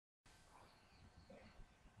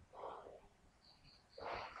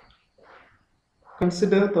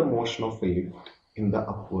Consider the motion of a lift in the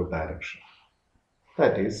upward direction.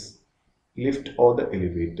 That is, lift or the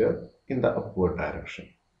elevator in the upward direction.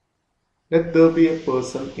 Let there be a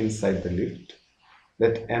person inside the lift.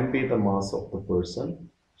 Let m be the mass of the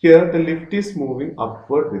person. Here the lift is moving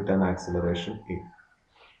upward with an acceleration a.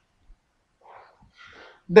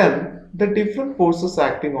 Then the different forces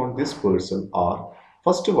acting on this person are,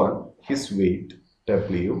 first one, his weight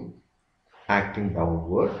W acting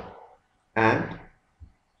downward and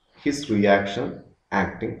his reaction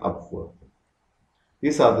acting upward.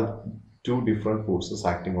 These are the two different forces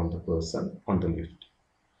acting on the person on the lift.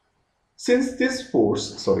 Since this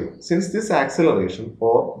acceleration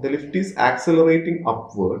or the lift is accelerating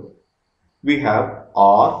upward, we have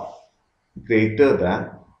R greater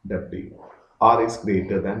than W. R is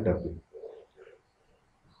greater than W.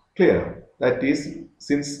 Clear? That is,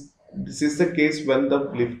 since this is the case when the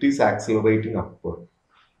lift is accelerating upward,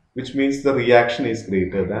 which means the reaction is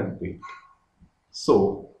greater than weight.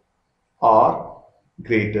 So, R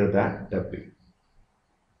greater than W.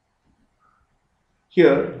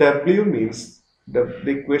 Here, W means the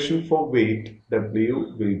equation for weight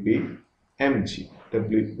W will be mg.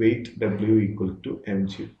 Weight W equal to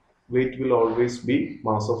mg. Weight will always be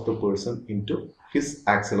mass of the person into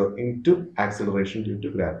acceleration due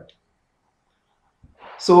to gravity.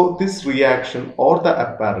 So this reaction or the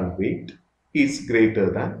apparent weight is greater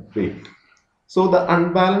than weight. So the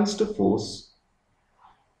unbalanced force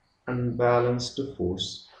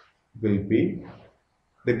will be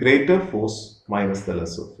the greater force minus the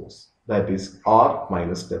lesser force, that is R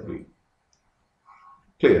minus W.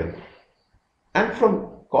 Clear? And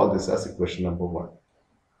call this as equation number 1.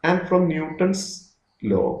 And from Newton's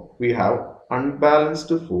law, we have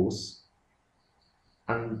unbalanced force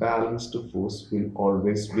will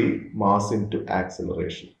always be mass into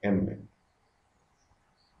acceleration, ma.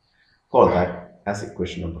 Call that as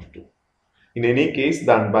equation number 2. In any case,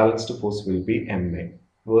 the unbalanced force will be ma,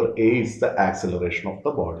 where a is the acceleration of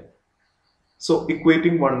the body. So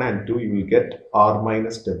equating 1 and 2, you will get R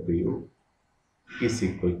minus W is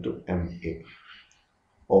equal to ma,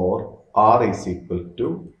 or R is equal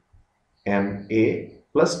to ma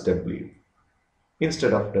plus W.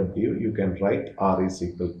 Instead of W, you can write R is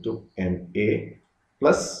equal to ma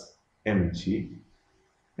plus mg,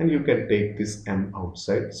 and you can take this m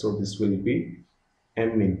outside. So this will be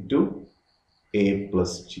m into a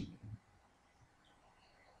plus g.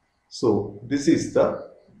 So this is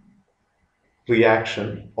the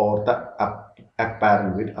reaction or the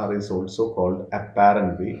apparent weight, or is also called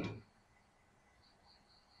apparent weight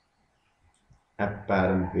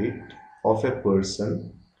of a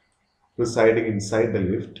person residing inside a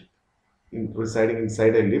lift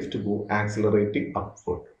accelerating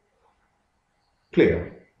upward.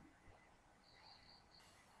 Clear?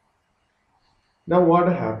 Now what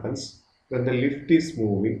happens when the lift is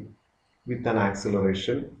moving with an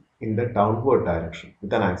acceleration in the downward direction,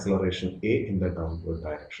 with an acceleration a in the downward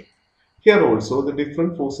direction? Here also the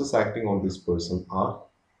different forces acting on this person are,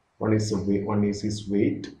 one is his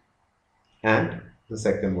weight and the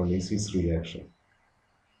second one is his reaction.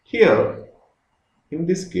 Here, in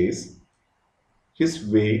this case, his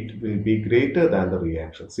weight will be greater than the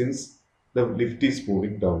reaction since the lift is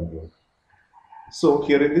moving downward. So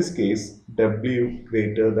here in this case, W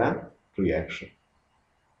greater than reaction.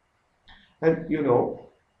 And you know,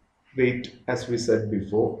 weight, as we said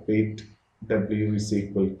before, weight W is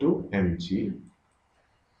equal to mg.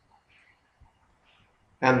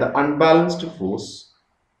 And the unbalanced force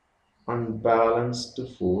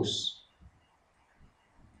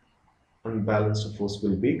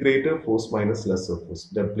will be greater force minus lesser force,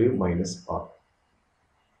 W minus R.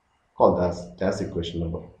 Call that as equation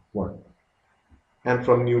number 1. And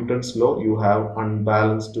from Newton's law, you have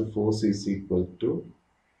unbalanced force is equal to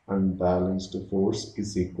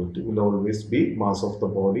will always be mass of the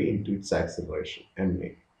body into its acceleration, ma.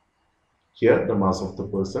 Here the mass of the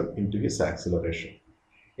person into his acceleration,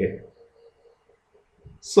 a.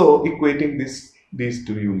 So equating these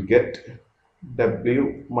two, you will get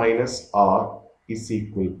W minus R is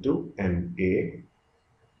equal to ma.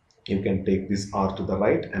 You can take this R to the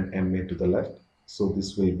right and ma to the left. So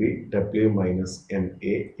this will be W minus ma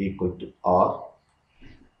equal to R,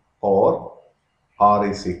 or R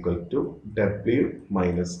is equal to W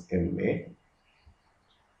minus ma.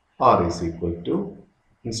 R is equal to,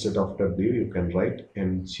 instead of W, you can write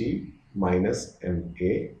mg minus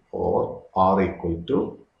ma, or R equal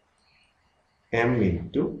to m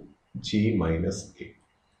into g minus a.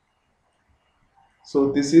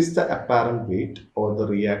 So this is the apparent weight or the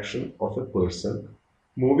reaction of a person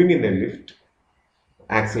moving in a lift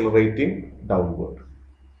accelerating downward.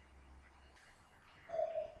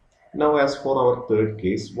 Now, as for our third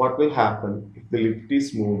case, what will happen if the lift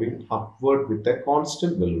is moving upward with a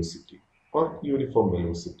constant velocity or uniform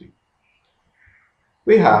velocity?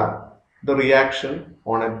 We have the reaction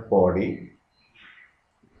in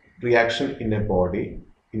a body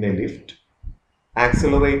in a lift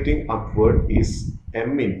accelerating upward is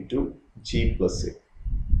m into g plus a.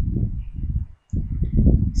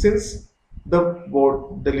 Since the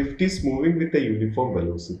lift is moving with a uniform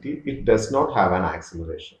velocity, it does not have an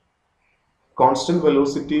acceleration. Constant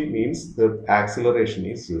velocity means the acceleration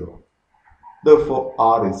is zero. Therefore,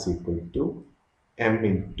 r is equal to m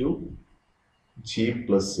into g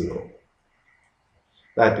plus 0.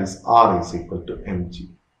 That is, r is equal to mg,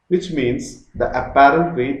 which means the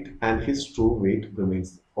apparent weight and his true weight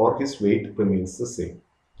remains, or his weight remains the same.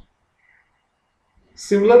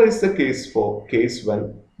 Similar is the case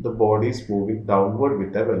when the body is moving downward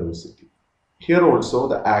with a velocity. Here also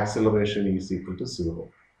the acceleration is equal to 0.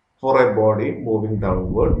 For a body moving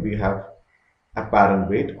downward, we have apparent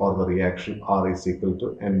weight or the reaction r is equal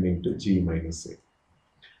to m into g minus a.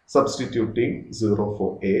 Substituting 0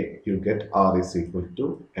 for a, you get r is equal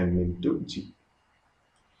to m into g.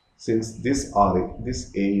 Since this a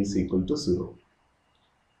is equal to 0.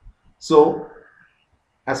 So,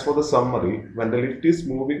 as for the summary, when the lift is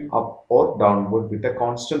moving up or downward with a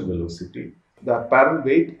constant velocity, the apparent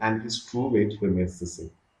weight and its true weight remains the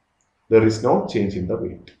same. There is no change in the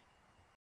weight.